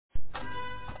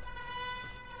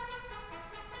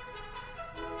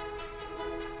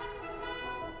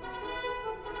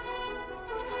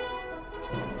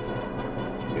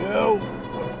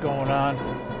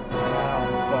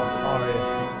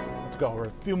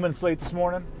few minutes late this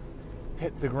morning.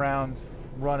 Hit the ground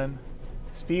running,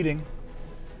 speeding.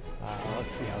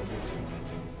 Let's see how it goes.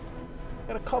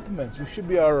 Got a couple minutes. We should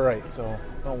be all right, so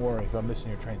don't worry if I'm missing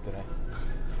your train today.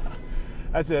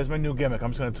 That's it. That's my new gimmick.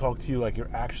 I'm just going to talk to you like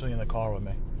you're actually in the car with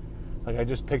me. Like I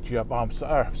just picked you up. Oh, I'm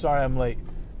sorry I'm late.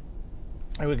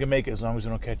 And we can make it as long as we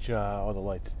don't catch all the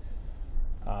lights.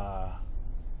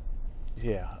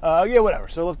 Yeah, whatever.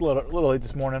 So a little late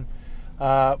this morning.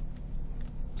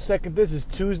 This is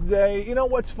Tuesday. You know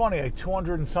what's funny? Like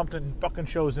 200 and something fucking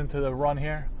shows into the run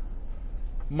here.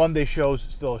 Monday shows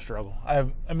still a struggle. I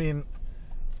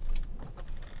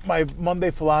my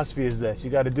Monday philosophy is this: you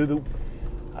got to do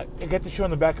I get the show in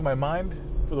the back of my mind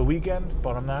for the weekend,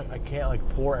 but I can't like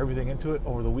pour everything into it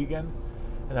over the weekend.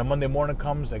 And then Monday morning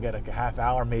comes, I get like a half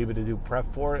hour maybe to do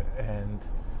prep for it, and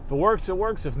if it works, it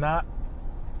works. If not,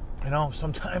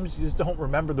 sometimes you just don't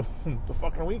remember the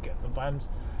fucking weekend. Sometimes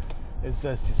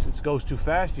it goes too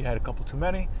fast. You had a couple too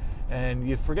many, and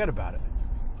you forget about it.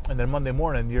 And then Monday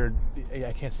morning,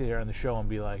 I can't sit there on the show and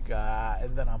be like,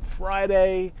 and then on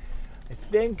Friday, I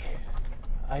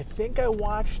think I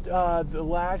watched the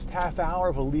last half hour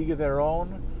of A League of Their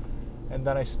Own, and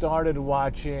then I started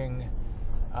watching,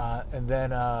 and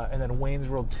then Wayne's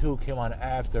World 2 came on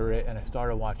after it, and I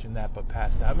started watching that, but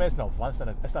past that. I mean, it's no fun.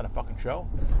 It's not a fucking show.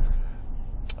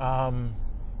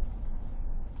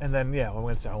 And then I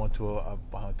went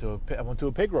to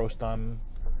a pig roast on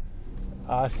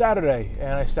Saturday,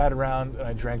 and I sat around and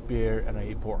I drank beer and I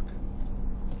ate pork.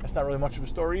 That's not really much of a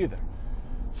story either.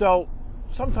 So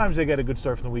sometimes I get a good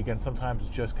story from the weekend. Sometimes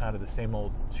it's just kind of the same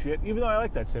old shit, even though I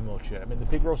like that same old shit. I mean, the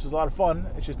pig roast is a lot of fun.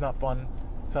 It's just not fun.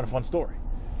 It's not a fun story.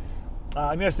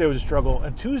 And yesterday was a struggle.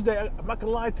 And Tuesday, I'm not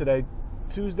going to lie today,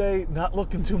 Tuesday not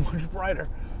looking too much brighter.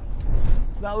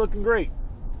 It's not looking great.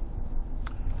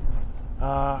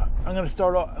 I'm going to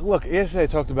start off. Look, yesterday I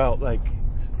talked about like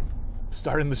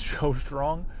starting the show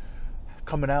strong,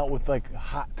 coming out with like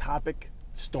hot topic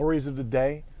stories of the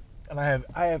day, and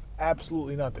I have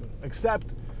absolutely nothing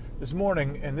except this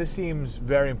morning, and this seems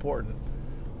very important.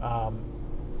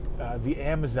 The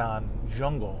Amazon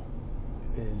jungle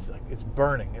is like it's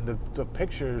burning, and the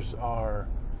pictures are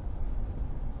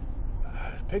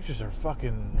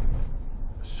fucking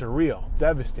surreal,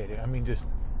 devastating. I mean, just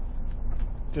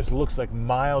looks like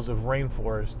miles of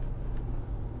rainforest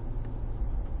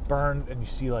burned, and you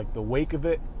see like the wake of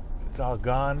it. It's all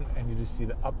gone, and you just see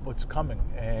what's coming.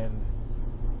 And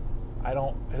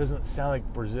it doesn't sound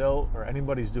like Brazil or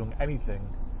anybody's doing anything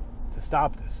to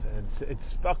stop this. And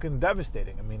it's fucking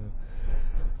devastating. I mean,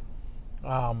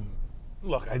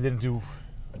 look, I didn't do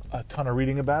a ton of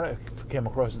reading about it. I came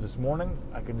across it this morning.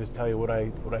 I can just tell you what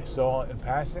I saw in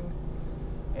passing,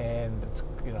 and it's,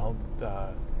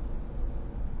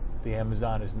 the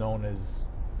Amazon is known as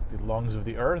the lungs of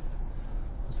the earth.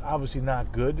 It's obviously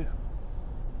not good.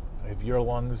 If your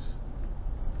lungs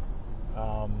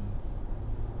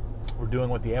were doing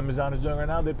what the Amazon is doing right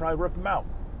now, they'd probably rip them out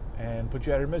and put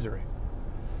you out of your misery.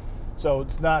 So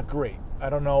it's not great. I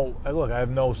don't know. Look, I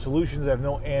have no solutions. I have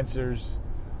no answers.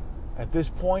 At this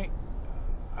point,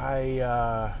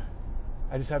 I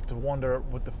just have to wonder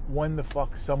when the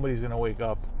fuck somebody's going to wake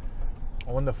up,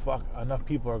 or when the fuck enough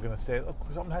people are going to say, look,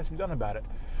 something has to be done about it.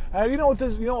 You know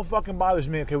what fucking bothers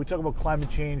me? Okay, we talk about climate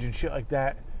change and shit like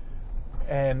that,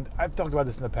 and I've talked about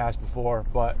this in the past before,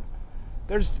 but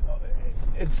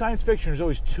in science fiction, there's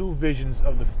always two visions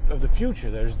of the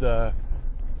future. There's the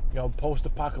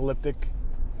post-apocalyptic,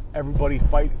 everybody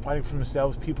fighting for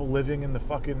themselves, people living in the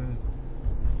fucking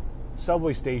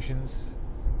subway stations,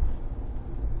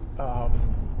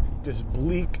 just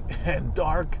bleak and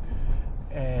dark,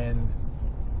 and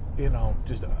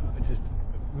just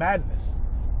madness.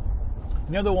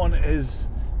 And the other one is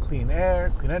clean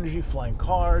air, clean energy, flying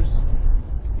cars,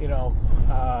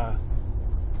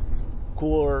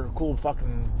 cool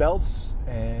fucking belts,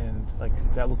 and like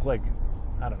that look like,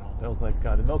 I don't know, they look like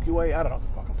the Milky Way. I don't know what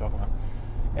the fuck I'm talking about.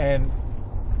 And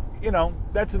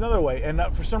that's another way. And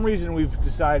for some reason we've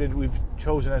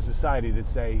chosen as a society to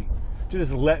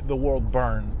just let the world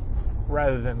burn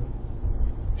rather than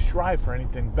strive for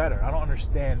anything better. I don't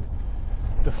understand.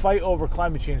 The fight over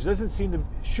climate change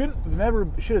should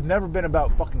have never been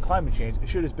about fucking climate change. It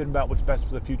should have been about what's best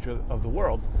for the future of the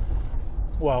world.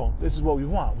 Well, this is what we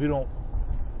want. We don't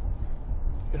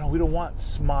want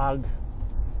smog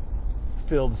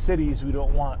filled cities. We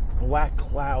don't want black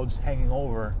clouds hanging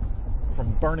over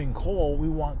from burning coal. We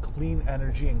want clean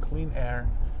energy and clean air,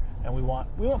 and we want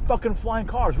fucking flying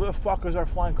cars. Where the fuck is our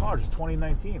flying cars? It's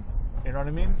 2019. You know what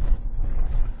I mean?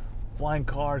 Flying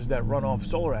cars that run off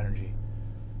solar energy.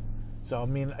 So I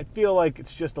mean, I feel like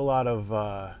it's just a lot of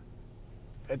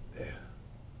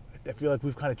I feel like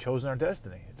we've kind of chosen our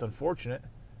destiny. It's unfortunate.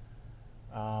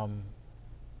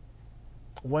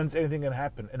 When's anything going to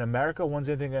happen? In America, when's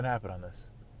anything going to happen on this?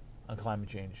 On climate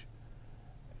change?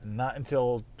 Not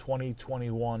until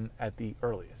 2021 at the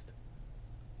earliest.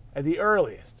 At the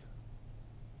earliest.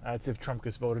 That's if Trump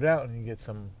gets voted out and you get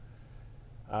some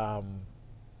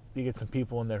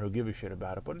people in there who give a shit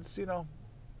about it. But it's,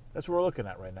 that's what we're looking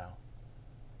at right now.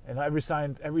 And every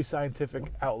scientific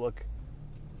outlook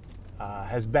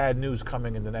has bad news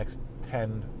coming in the next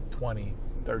 10, 20,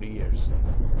 30 years.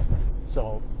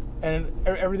 So, and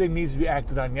everything needs to be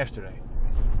acted on yesterday.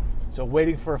 So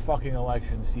waiting for a fucking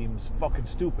election seems fucking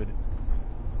stupid.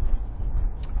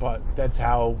 But that's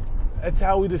how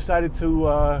we decided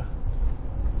to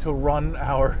run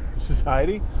our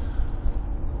society.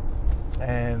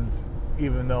 And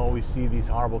even though we see these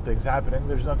horrible things happening,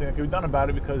 there's nothing that can be done about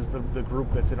it because the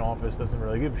group that's in office doesn't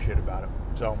really give a shit about it.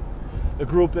 So the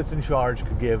group that's in charge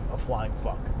could give a flying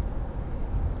fuck.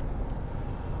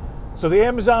 So the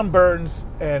Amazon burns,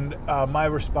 and my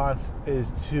response is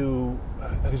going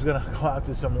to go out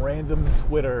to some random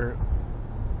Twitter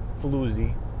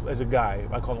floozy, as a guy,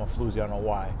 I call him a floozy, I don't know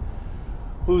why,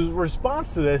 whose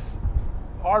response to this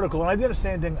article, and I didn't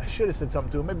say anything, I should have said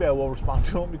something to him, maybe I will respond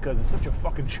to him because it's such a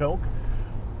fucking joke.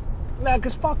 Nah,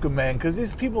 because fuck him, man, because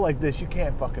these people like this you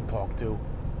can't fucking talk to.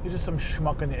 He's just some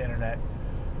schmuck on the internet.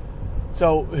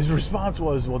 So his response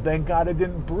was, well, thank God I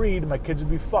didn't breed, my kids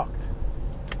would be fucked.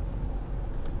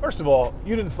 First of all,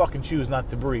 you didn't fucking choose not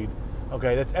to breed.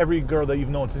 Okay, that's every girl that you've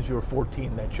known since you were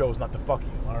 14 that chose not to fuck you,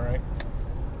 alright?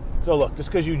 So look, just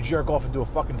because you jerk off into a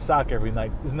fucking sock every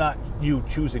night is not you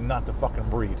choosing not to fucking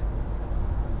breed.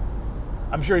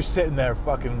 I'm sure he's sitting there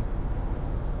fucking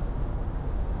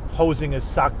hosing his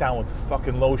sock down with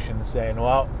fucking lotion saying,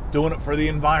 well, doing it for the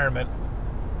environment.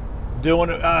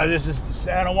 Doing it, I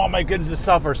don't want my kids to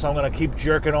suffer, so I'm going to keep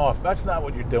jerking off. That's not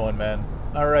what you're doing, man.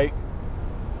 Alright?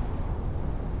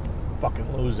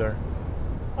 Fucking loser.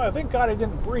 Oh, thank God I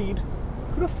didn't breed.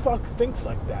 Who the fuck thinks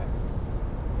like that?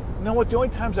 You know what? The only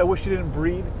times I wish you didn't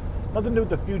breed, nothing to do with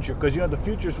the future, because the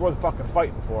future's worth fucking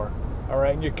fighting for.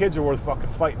 Alright? And your kids are worth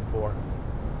fucking fighting for.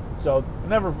 So I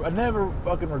never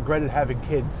fucking regretted having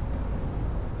kids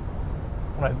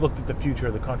when I looked at the future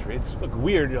of the country. It's look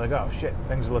weird. You're like, oh shit,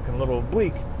 things are looking a little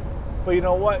bleak. But you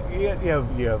know what? You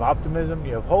have optimism,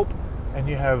 you have hope, and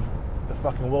you have the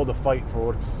fucking will to fight for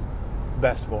what's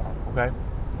best for them. Okay.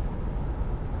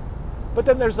 But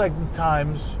then there's like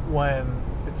times when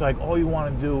it's like all you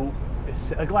want to do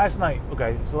is like last night.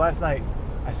 Okay, so last night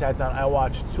I sat down. I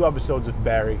watched 2 episodes of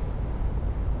Barry,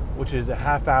 which is a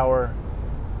half-hour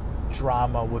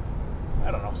drama with,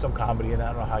 I don't know, some comedy, and I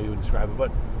don't know how you would describe it, but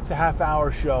it's a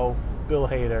half-hour show, Bill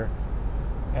Hader,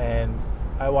 and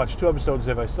I watched 2 episodes.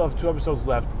 If I still have 2 episodes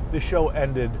left, this show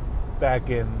ended back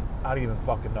in, I don't even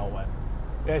fucking know when.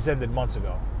 It ended months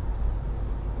ago.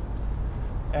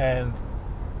 And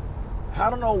I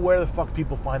don't know where the fuck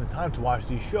people find the time to watch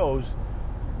these shows.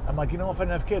 I'm like, if I didn't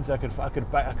have kids, I could fucking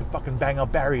bang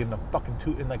out Barry in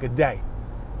like a day.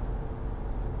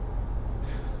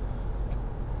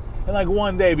 And like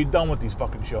one day, I'd be done with these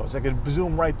fucking shows. I could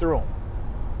zoom right through them.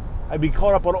 I'd be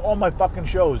caught up on all my fucking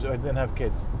shows if I didn't have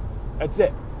kids. That's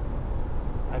it.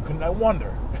 I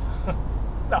wonder.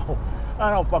 No,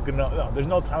 I don't fucking know. No, there's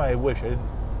no time I wish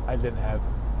I didn't have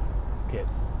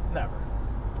kids. Never.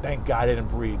 Thank God I didn't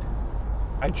breed.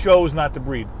 I chose not to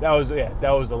breed. That was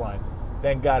the line.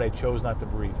 Thank God I chose not to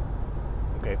breed.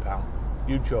 Okay, pal.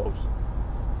 You chose.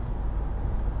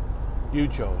 You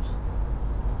chose.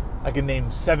 I can name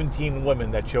 17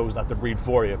 women that chose not to breed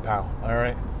for you, pal.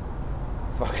 Alright?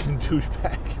 Fucking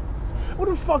douchebag. What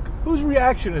the fuck? Whose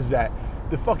reaction is that?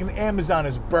 The fucking Amazon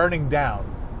is burning down.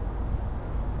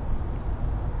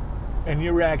 And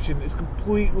your reaction is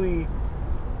completely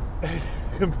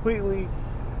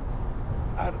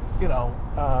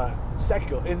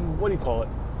secular. In, what do you call it?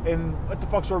 In, what the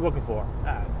fuck's the word looking for?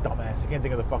 Dumbass. I can't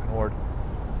think of the fucking word.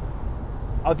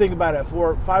 I'll think about it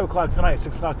for 5 o'clock tonight,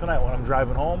 6 o'clock tonight when I'm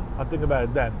driving home. I'll think about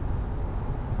it then.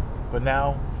 But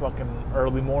now, fucking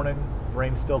early morning,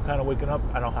 brain's still kind of waking up,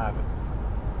 I don't have it.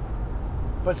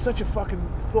 But it's such a fucking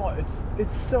thought.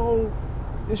 It's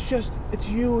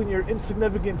you and your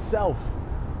insignificant self.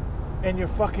 And your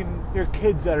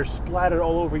kids that are splattered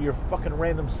all over your fucking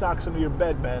random socks under your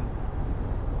bed, man.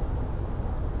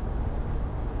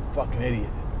 Fucking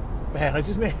idiot. Man,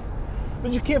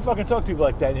 but you can't fucking talk to people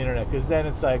like that on the internet, because then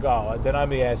it's like, oh, then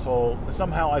I'm the asshole.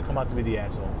 Somehow I come out to be the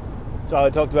asshole. So I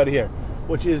talked about it here,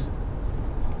 which is,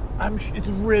 it's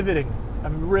riveting.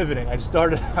 I'm riveting. I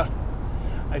started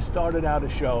out a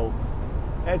show,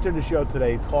 entered the show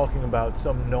today talking about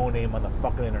some no-name on the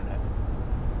fucking internet.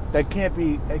 That can't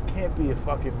be a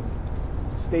fucking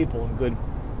staple in good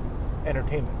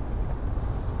entertainment.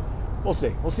 We'll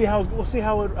see. We'll see how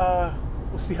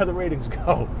the ratings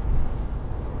go.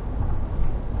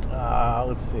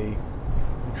 Let's see.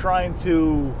 I'm trying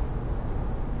to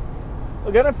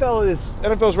look.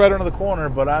 NFL's right around the corner,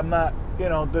 but I'm not.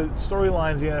 The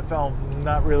storylines in the NFL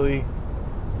not really.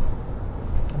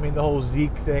 I mean, the whole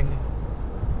Zeke thing.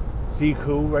 Zeke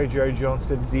who, right? Jerry Jones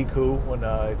said Zeke who when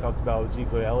he talked about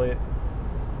Ezekiel Elliott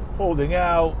holding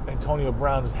out. Antonio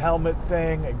Brown's helmet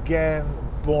thing again,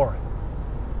 boring.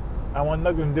 I want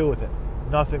nothing to do with it.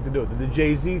 Nothing to do with it. The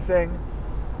Jay-Z thing,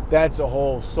 that's a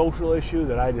whole social issue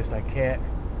that I can't.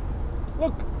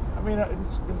 Look, I mean,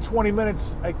 in 20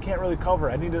 minutes, I can't really cover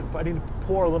it. I need to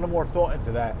pour a little more thought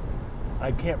into that.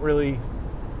 I can't really.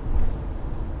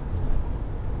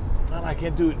 I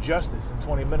can't do it justice in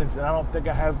 20 minutes, and I don't think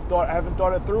I haven't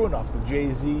thought it through enough. The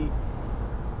Jay-Z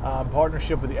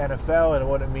partnership with the NFL and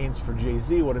what it means for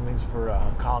Jay-Z, what it means for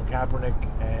Colin Kaepernick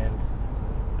and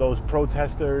those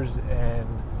protesters, and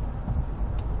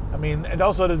I mean, it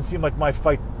also doesn't seem like my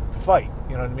fight to fight.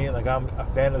 You know what I mean? Like, I'm a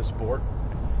fan of the sport.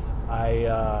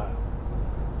 I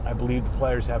believe the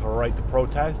players have a right to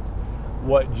protest.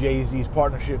 What Jay-Z's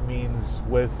partnership means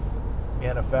with the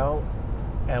NFL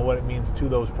and what it means to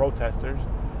those protesters.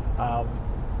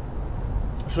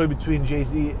 Surely between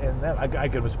Jay-Z and them, I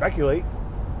could speculate,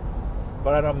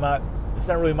 but I'm not. It's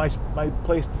not really my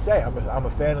place to say. I'm a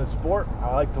fan of the sport.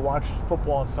 I like to watch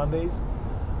football on Sundays.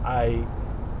 I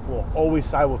will always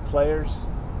side with players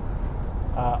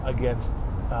against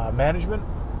management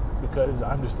because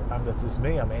that's just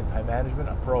me. I'm anti-management.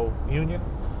 I'm pro-union,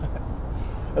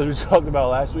 as we talked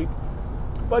about last week.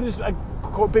 But just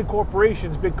big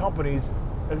corporations, big companies.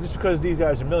 Just because these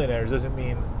guys are millionaires doesn't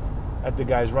mean that the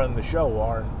guys running the show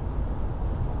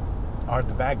aren't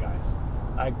the bad guys.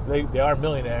 They are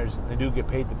millionaires. They do get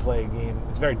paid to play a game.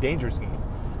 It's a very dangerous game.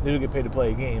 They do get paid to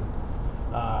play a game.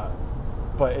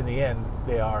 But in the end,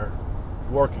 they are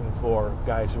working for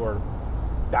guys who are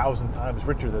 1,000 times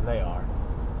richer than they are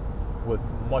with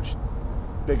much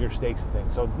bigger stakes and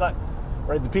things. So it's not,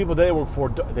 right, the people they work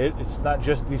for, it's not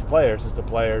just these players. It's the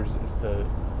players.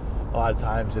 A lot of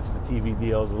times it's the TV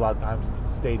deals. A lot of times it's the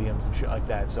stadiums and shit like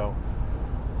that. So,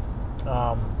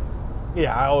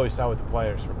 yeah, I always side with the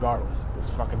players regardless, because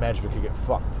fucking management could get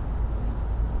fucked.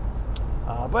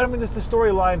 But I mean, just the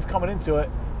storylines coming into it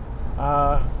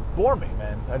bore me,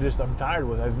 man. I'm tired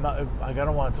with it. I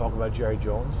don't want to talk about Jerry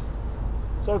Jones.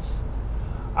 So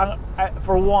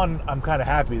for one, I'm kind of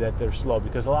happy that they're slow,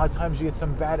 because a lot of times you get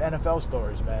some bad NFL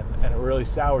stories, man, and it really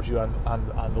sours you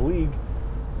on the league.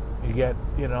 You get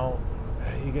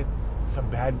some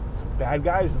bad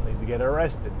guys in the league to get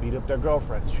arrested, beat up their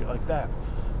girlfriends, shit like that.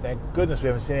 Thank goodness we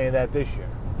haven't seen any of that this year.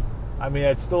 I mean,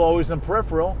 it's still always in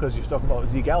peripheral because you're talking about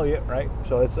Zeke Elliott, right?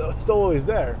 So it's still always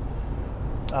there.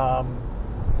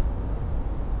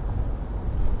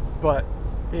 But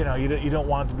you don't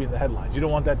want it to be in the headlines. You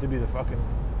don't want that to be You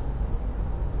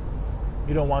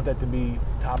don't want that to be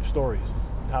top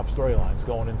storylines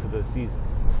going into the season.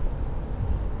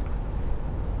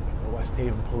 West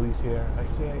Haven police here. I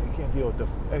can't deal with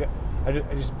I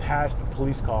just passed the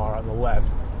police car on the left,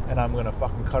 and I'm gonna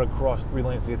fucking cut across 3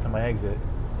 lanes to get to my exit.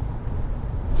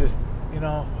 Just, I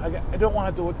don't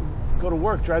want to go to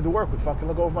work, drive to work with fucking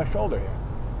look over my shoulder here.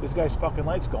 This guy's fucking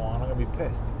lights go on. I'm gonna be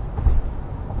pissed.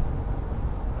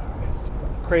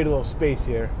 Alright, create a little space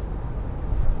here.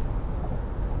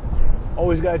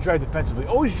 Always gotta drive defensively.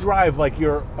 Always drive like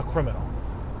you're a criminal.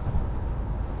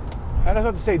 And that's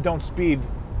not to say don't speed,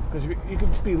 because you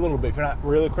can speed a little bit if you're not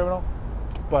really a criminal.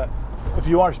 But if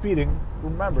you are speeding,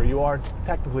 remember, you are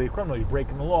technically a criminal. You're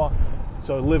breaking the law.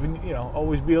 So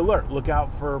always be alert. Look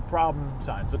out for problem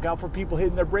signs. Look out for people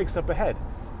hitting their brakes up ahead.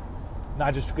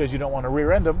 Not just because you don't want to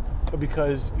rear end them, but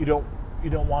because you don't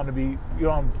want to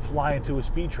fly into a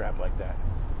speed trap like that.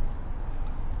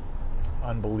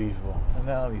 Unbelievable. And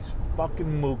now these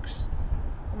fucking mooks.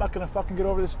 I'm not going to fucking get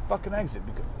over this fucking exit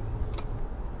because...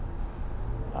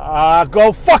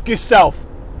 go fuck yourself,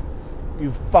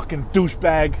 you fucking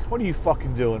douchebag. What are you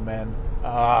fucking doing, man?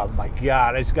 Oh my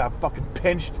god, I just got fucking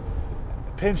pinched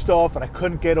off, and I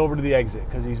couldn't get over to the exit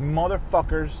because these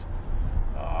motherfuckers.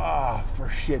 For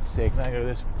shit's sake, now you're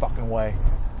this fucking way.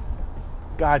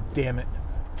 God damn it.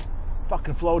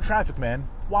 Fucking flow of traffic, man.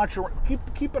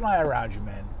 Keep an eye around you,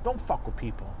 man. Don't fuck with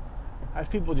people. I have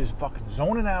people just fucking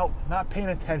zoning out, not paying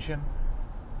attention.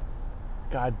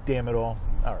 God damn it all.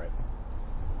 Alright.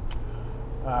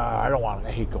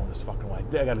 I hate going this fucking way.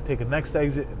 I got to take the next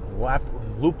exit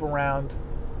and loop around,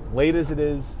 late as it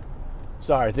is.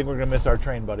 Sorry, I think we're going to miss our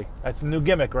train, buddy. That's a new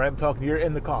gimmick, right? I'm talking to you, you're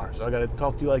in the car, so I got to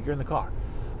talk to you like you're in the car.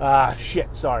 Shit,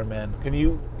 sorry, man. Can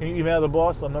you email the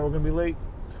boss? Let him know we're going to be late?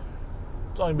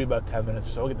 It's only going to be about 10 minutes,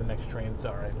 so we'll get the next train. It's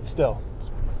all right. Still,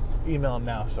 email him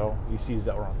now so he sees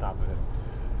that we're on top of it.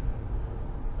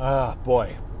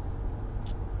 Boy.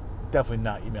 Definitely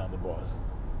not emailing the boss.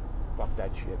 Fuck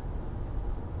that shit.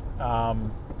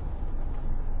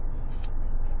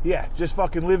 Yeah, just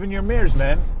fucking live in your mirrors,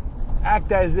 man.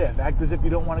 Act as if you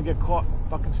don't want to get caught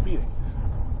fucking speeding.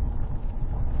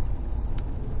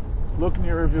 Look in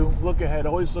your review, look ahead,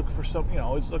 always look for something,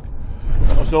 always look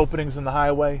for those openings in the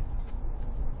highway.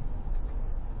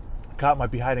 A cop might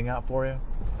be hiding out for you.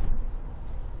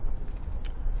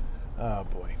 Oh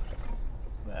boy.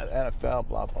 That NFL,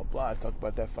 blah, blah, blah. I talked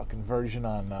about that fucking version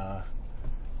on the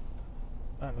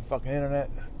fucking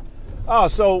internet. Oh,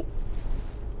 so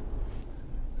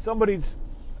somebody,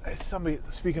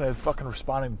 speaking of fucking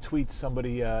responding to tweets,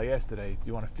 somebody yesterday, do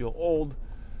you want to feel old?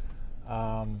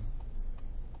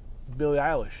 Billie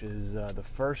Eilish is the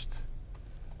first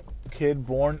kid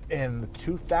born in the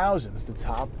 2000s to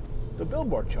top the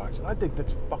Billboard charts. And I think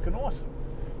that's fucking awesome.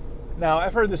 Now,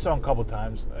 I've heard this song a couple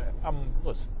times. I'm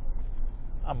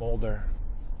older.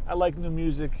 I like new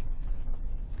music,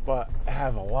 but I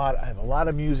have a lot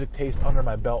of music taste under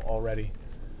my belt already.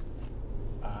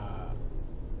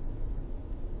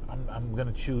 I'm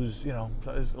gonna choose,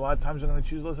 there's a lot of times I'm gonna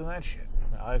choose to listen to that shit.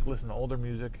 I like to listen to older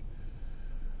music.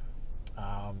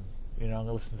 I'm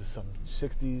gonna listen to some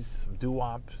 60s, some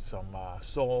doo-wop, some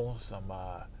soul, some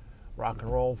rock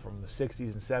and roll from the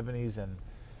 60s and 70s,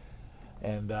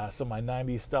 and some of my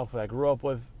 90s stuff that I grew up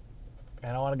with.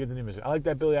 And I want to get the new music. I like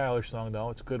that Billie Eilish song, though.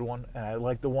 It's a good one. And I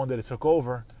like the one that it took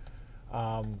over.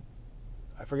 I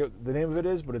forget what the name of it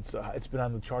is, but it's been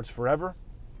on the charts forever.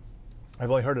 I've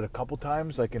only heard it a couple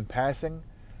times, like in passing.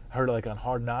 I heard it like on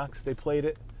Hard Knocks. They played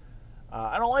it.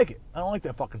 I don't like it. I don't like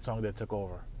that fucking song that it took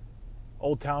over.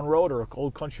 Old Town Road or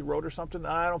Old Country Road or something.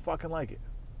 I don't fucking like it.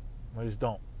 I just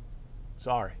don't.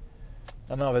 Sorry. I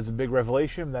don't know if it's a big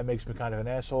revelation. That makes me kind of an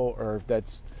asshole, or if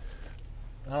that's...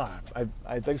 like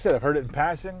I said, I've heard it in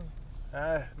passing.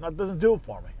 That doesn't do it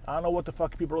for me. I don't know what the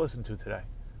fuck people are listening to today.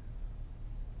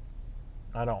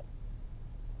 I don't.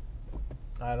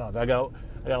 I got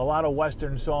a lot of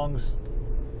Western songs.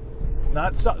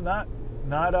 Not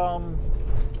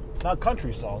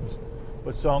country songs,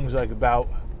 but songs like about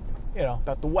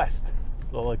the West,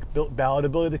 like Ballad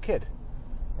of Billy the Kid.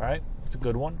 Right? It's a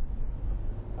good one.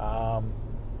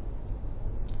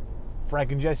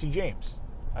 Frank and Jesse James.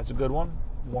 That's a good one.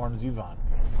 Warren Zevon.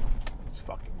 This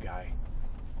fucking guy.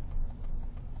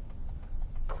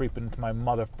 Creeping into my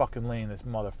motherfucking lane, this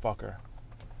motherfucker.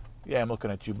 Yeah, I'm looking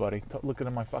at you, buddy. Looking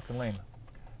at my fucking lane.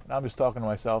 And I'm just talking to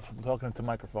myself. I'm talking into the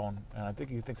microphone, and I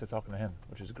think he thinks I'm talking to him,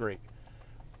 which is great.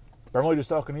 But I'm really just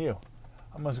talking to you.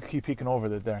 I'm going to keep peeking over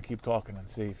there and keep talking and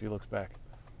see if he looks back.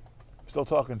 Still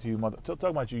talking to you, still talking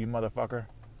about you motherfucker.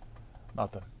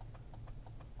 Nothing.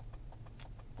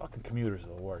 Fucking commuters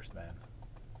are the worst, man.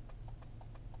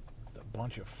 It's a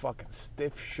bunch of fucking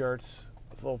stiff shirts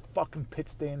with little fucking pit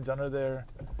stains under their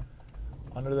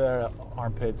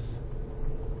armpits.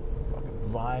 Fucking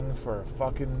vying for a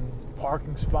fucking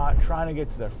parking spot, trying to get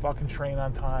to their fucking train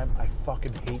on time. I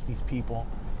fucking hate these people.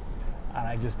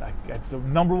 And it's the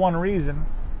number one reason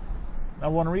that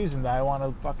I want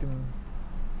to fucking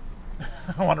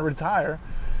I want to retire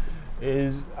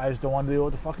is I just don't want to deal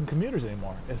with the fucking commuters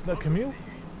anymore. It's not commute.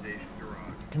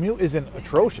 Commute isn't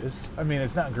atrocious. I mean,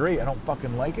 it's not great. I don't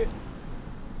fucking like it.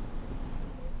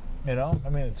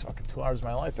 It's fucking 2 hours of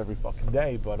my life every fucking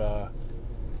day. But,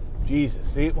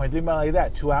 Jesus. See, when I think about it like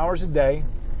that, 2 hours a day,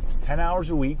 it's 10 hours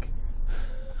a week,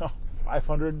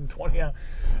 520 hours.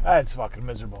 That's fucking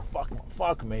miserable.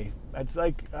 Fuck me. That's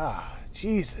like,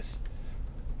 Jesus.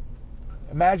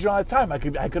 Imagine all that time. I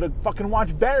could have fucking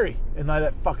watched Barry in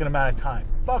that fucking amount of time.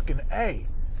 Fucking A.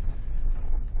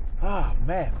 Oh,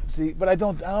 man. See, but I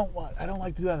don't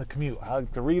like to do that on the commute. I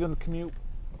like to read on the commute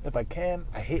if I can.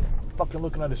 I hate fucking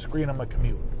looking at a screen on my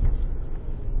commute.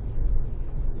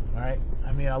 Alright?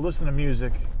 I listen to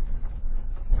music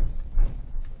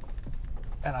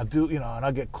and I'll do, and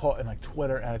I'll get caught in like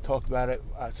Twitter, and I talked about it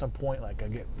at some point, like I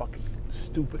get fucking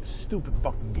stupid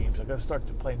fucking games. I gotta start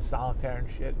to playing solitaire and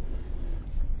shit.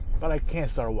 But I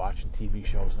can't start watching TV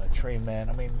shows on a train,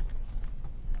 man.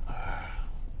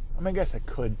 I guess I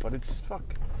could, but it's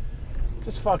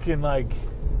just fucking like,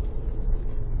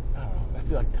 I don't know, I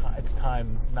feel like it's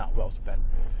time not well spent.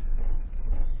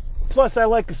 Plus, I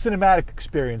like a cinematic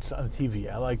experience on the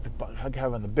TV. I like to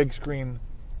have on the big screen.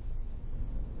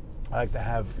 I like to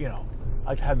have,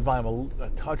 the volume a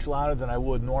touch louder than I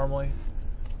would normally.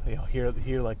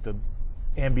 hear like the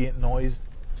ambient noise,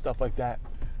 stuff like that.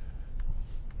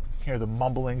 Hear the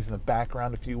mumblings in the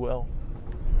background, if you will.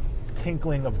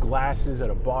 Tinkling of glasses at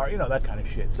a bar, that kind of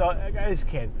shit. So I just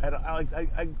can't.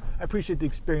 I appreciate the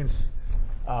experience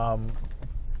on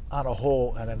a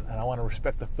whole, and I want to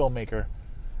respect the filmmaker.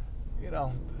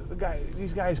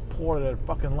 These guys pour their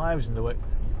fucking lives into it.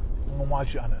 I'm gonna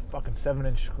watch it on a fucking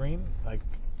 7-inch screen. Like,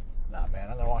 nah, man.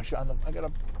 I'm gonna watch it on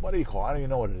what do you call it? I don't even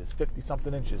know what it is.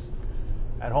 50-something inches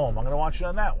at home. I'm gonna watch it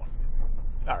on that one.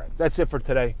 All right, that's it for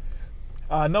today.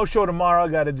 No show tomorrow. I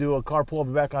got to do a carpool. I'll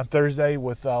be back on Thursday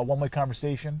with One Way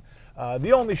Conversation.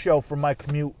 The only show for my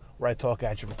commute where I talk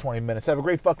at you for 20 minutes. Have a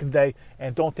great fucking day,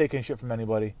 and don't take any shit from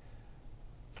anybody.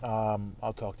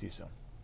 I'll talk to you soon.